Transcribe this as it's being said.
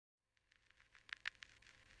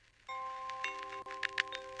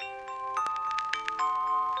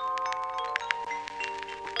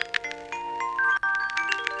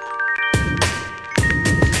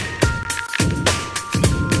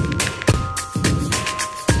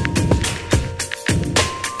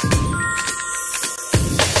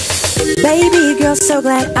Baby girl, so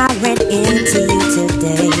glad I ran into you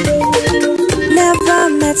today. Never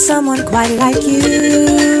met someone quite like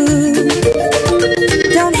you.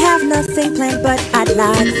 Don't have nothing planned, but I'd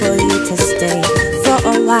like for you to stay for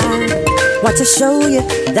a while. Want to show you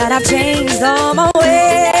that I've changed all my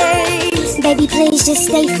ways. Baby, please just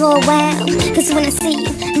stay for a while, cause when I see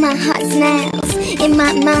you, my heart smiles. In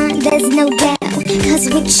my mind, there's no doubt, cause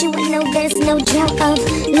with you I know there's no drought of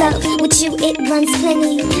love. With you it runs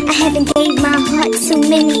plenty. I haven't gave my heart to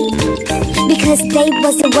many, because they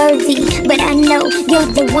wasn't worthy, but I know you're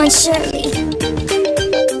the one surely.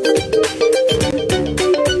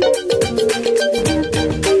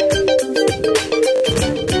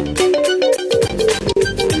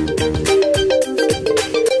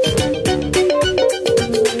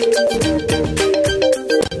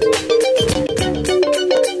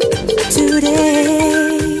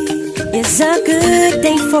 It's a good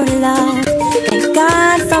day for love. Thank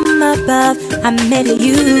God from above I met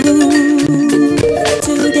you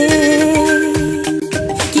today.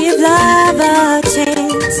 Give love a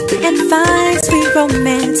chance and find sweet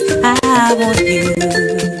romance. I want you.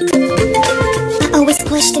 I always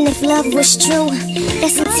question if love was true.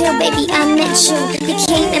 That's until, baby, I met you. You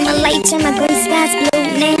came in my light, turned my gray skies blue.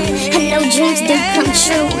 Now I know dreams do come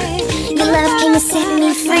true. Your love came and set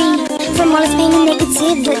me free from all this pain and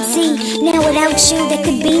negativity. Now without you there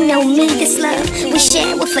could be no me. This love we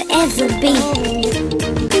share will forever be.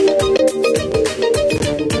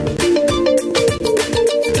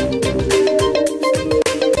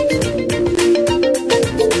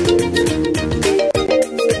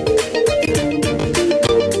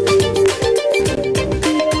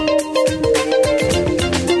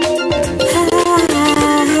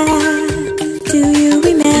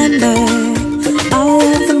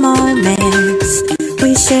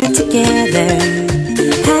 Together,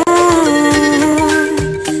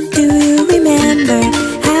 do you remember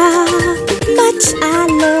how much I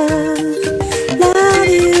love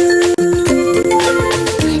you?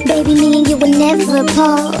 Baby, me and you will never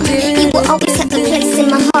apart. You will always have a place in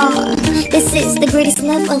my heart. This is the greatest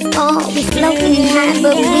love of all. We floating high,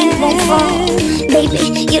 but we won't fall.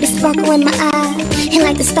 Baby, you're the sparkle in my eye, and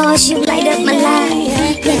like the stars, you light up my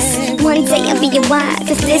life. Yes, one day I'll be your wife.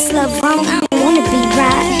 If this love wrong,